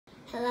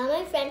Hello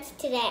my friends,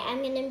 today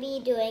I'm going to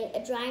be doing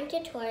a drawing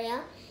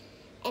tutorial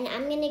and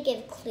I'm going to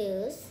give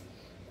clues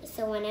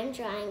so when I'm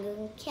drawing you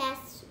can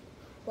guess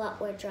what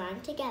we're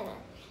drawing together.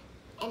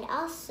 And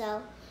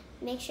also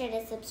make sure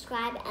to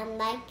subscribe and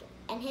like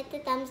and hit the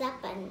thumbs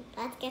up button.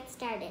 Let's get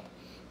started.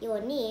 You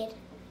will need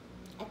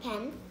a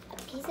pen, a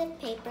piece of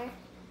paper,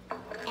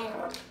 and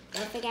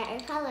don't forget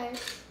your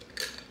colors.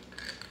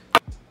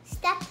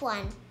 Step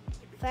 1.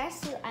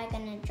 First you are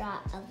going to draw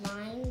a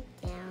line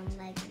down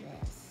like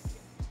this.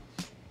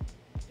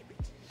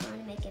 You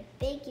want to make it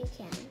big, you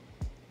can.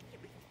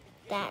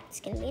 That's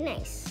going to be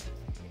nice.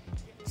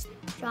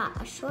 Draw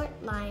a short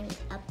line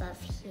above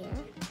here.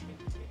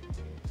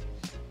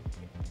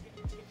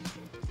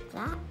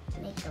 That,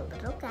 make a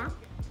little gap.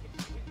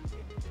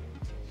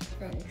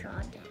 Then draw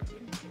down.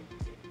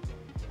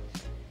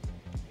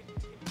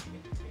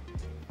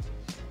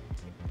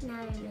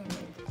 Now you're going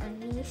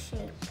to make a V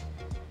shape.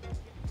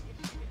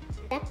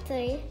 Step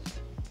 3,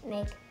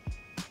 make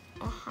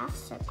a half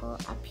circle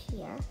up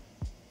here.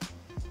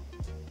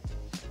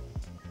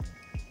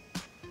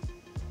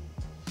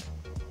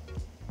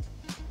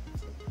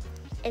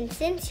 And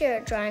since you're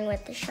drawing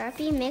with the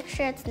Sharpie, make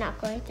sure it's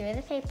not going through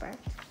the paper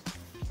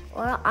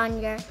or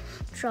on your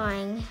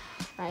drawing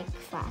like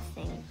flat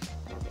thing,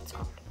 whatever it's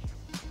called.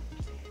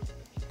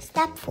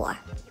 Step 4.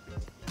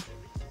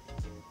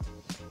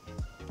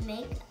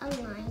 Make a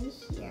line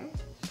here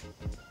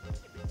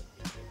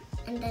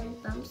and then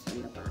bumps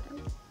in the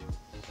bottom.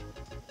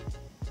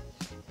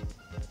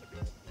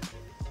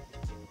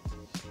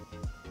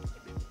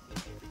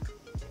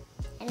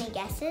 Any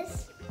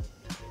guesses?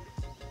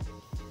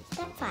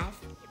 Step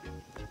 5.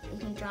 You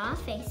can draw a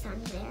face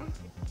on there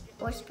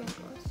or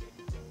sprinkles.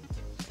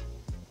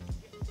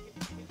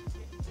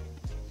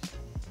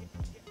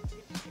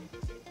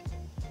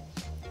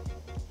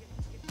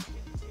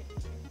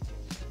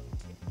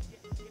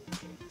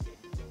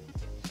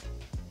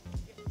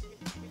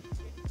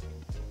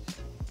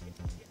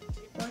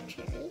 Or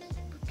cherries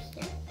up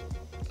here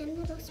and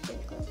little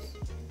sprinkles.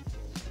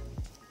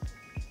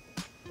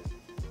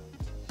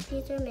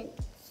 These are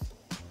mints.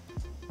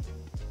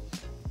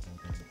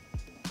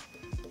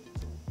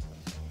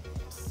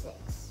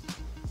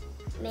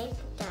 Make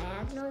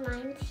diagonal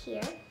lines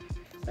here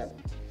for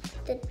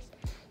the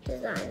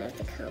design of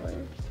the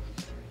cone.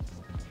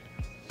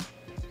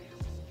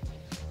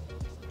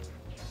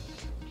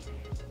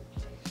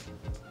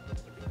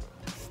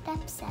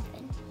 Step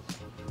 7.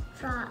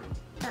 Draw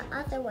the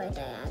other way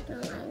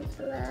diagonal lines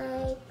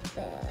like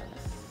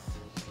this.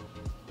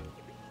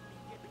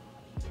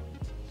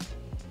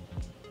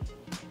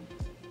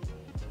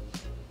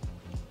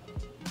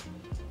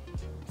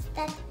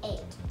 Step 8.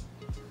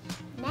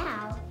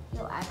 Now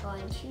you are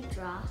going to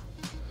draw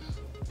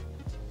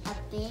a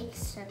big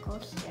circle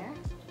here.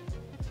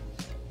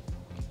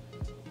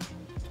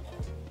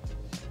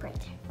 Right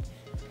there.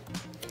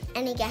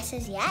 Any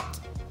guesses yet?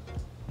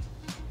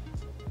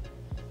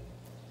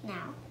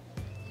 Now,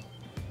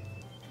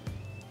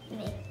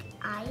 make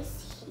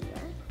eyes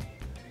here,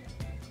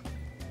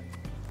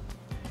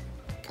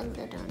 a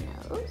little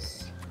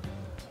nose,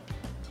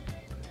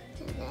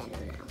 and then a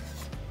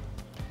mouth.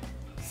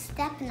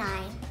 Step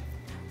 9.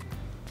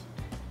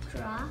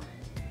 Draw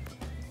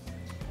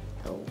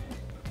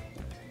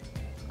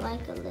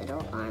like a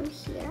little arm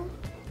here,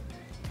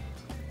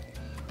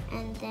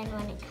 and then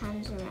when it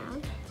comes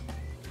around,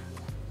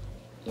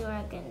 you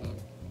are gonna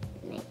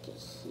make it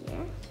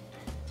here.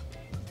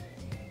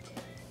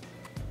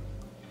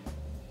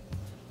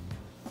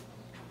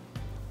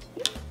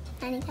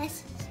 Any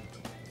guesses?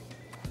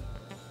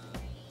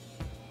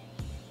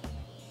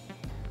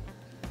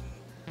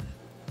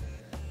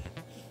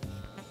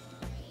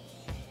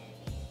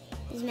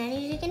 As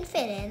many as you can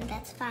fit in,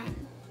 that's fine.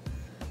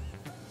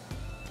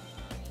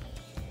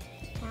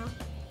 Now,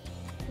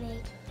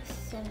 make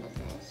some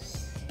of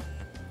this.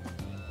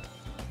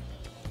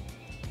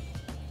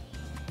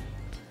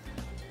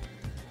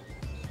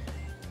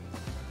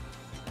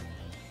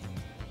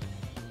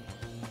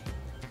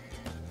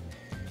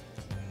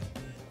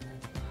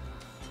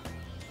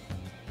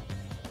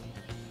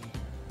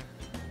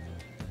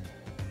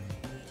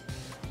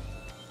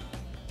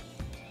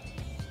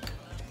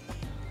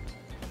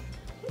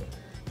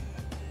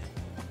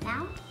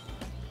 Now,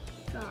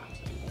 draw a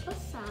little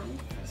sun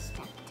for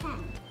step 10.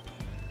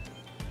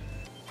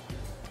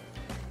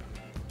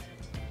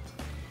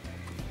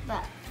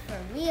 But for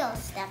real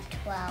step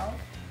 12,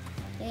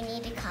 you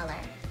need a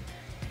color.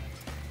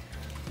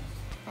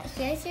 But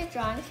here's your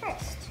drawing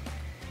first.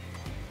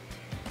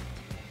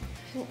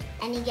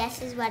 Any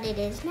guesses what it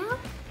is now?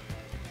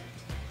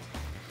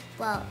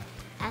 Well,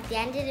 at the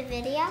end of the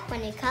video,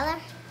 when you color,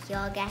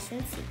 you'll guess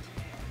and see.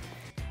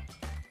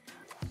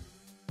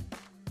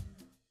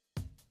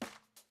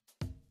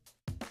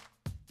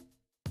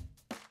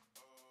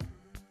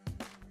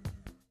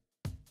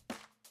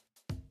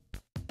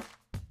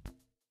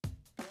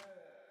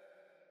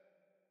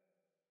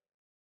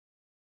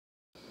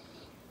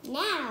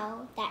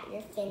 Now that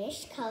you're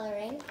finished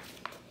coloring,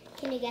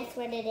 can you guess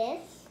what it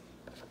is?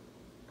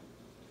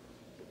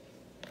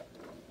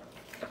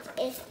 It's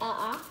is an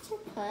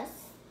octopus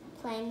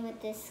playing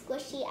with this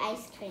squishy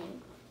ice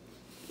cream.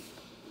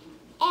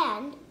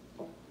 And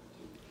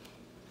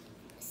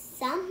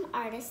some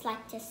artists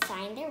like to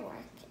sign their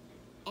work.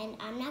 And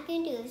I'm not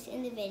going to do this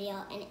in the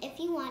video. And if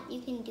you want,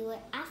 you can do it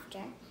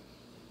after.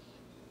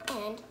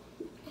 And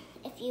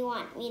if you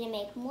want me to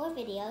make more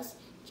videos,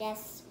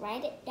 just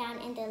write it down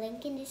in the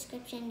link in the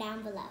description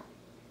down below.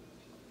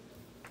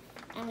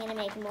 I'm going to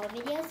make more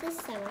videos this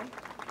summer.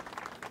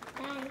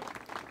 Bye.